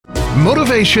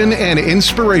Motivation and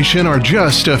inspiration are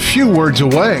just a few words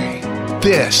away.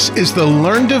 This is the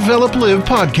Learn, Develop, Live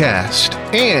podcast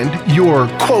and your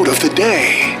quote of the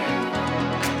day.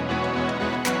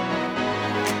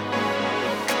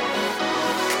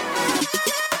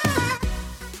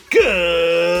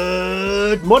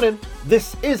 Good morning.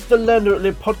 This is the Learn, Develop,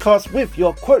 Live podcast with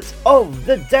your quotes of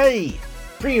the day.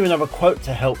 Bring you another quote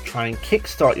to help try and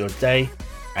kickstart your day.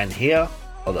 And here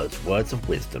are those words of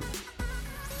wisdom.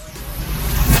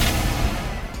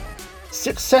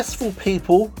 Successful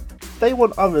people, they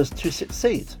want others to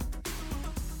succeed.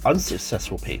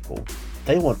 Unsuccessful people,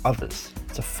 they want others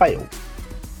to fail.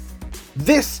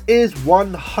 This is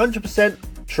 100%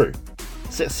 true.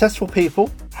 Successful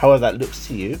people, however that looks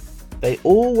to you, they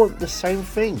all want the same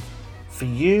thing, for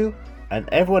you and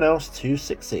everyone else to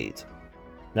succeed.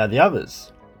 Now the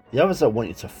others that want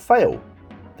you to fail,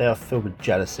 they are filled with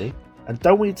jealousy and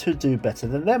don't want you to do better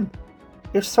than them.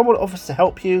 If someone offers to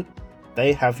help you,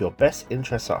 they have your best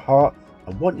interests at heart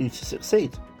and want you to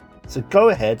succeed. So go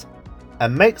ahead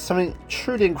and make something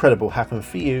truly incredible happen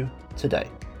for you today.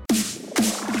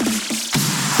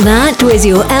 That was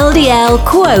your LDL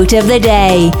quote of the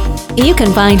day. You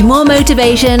can find more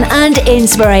motivation and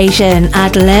inspiration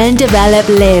at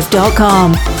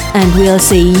learndeveloplive.com. And we'll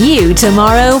see you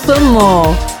tomorrow for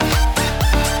more.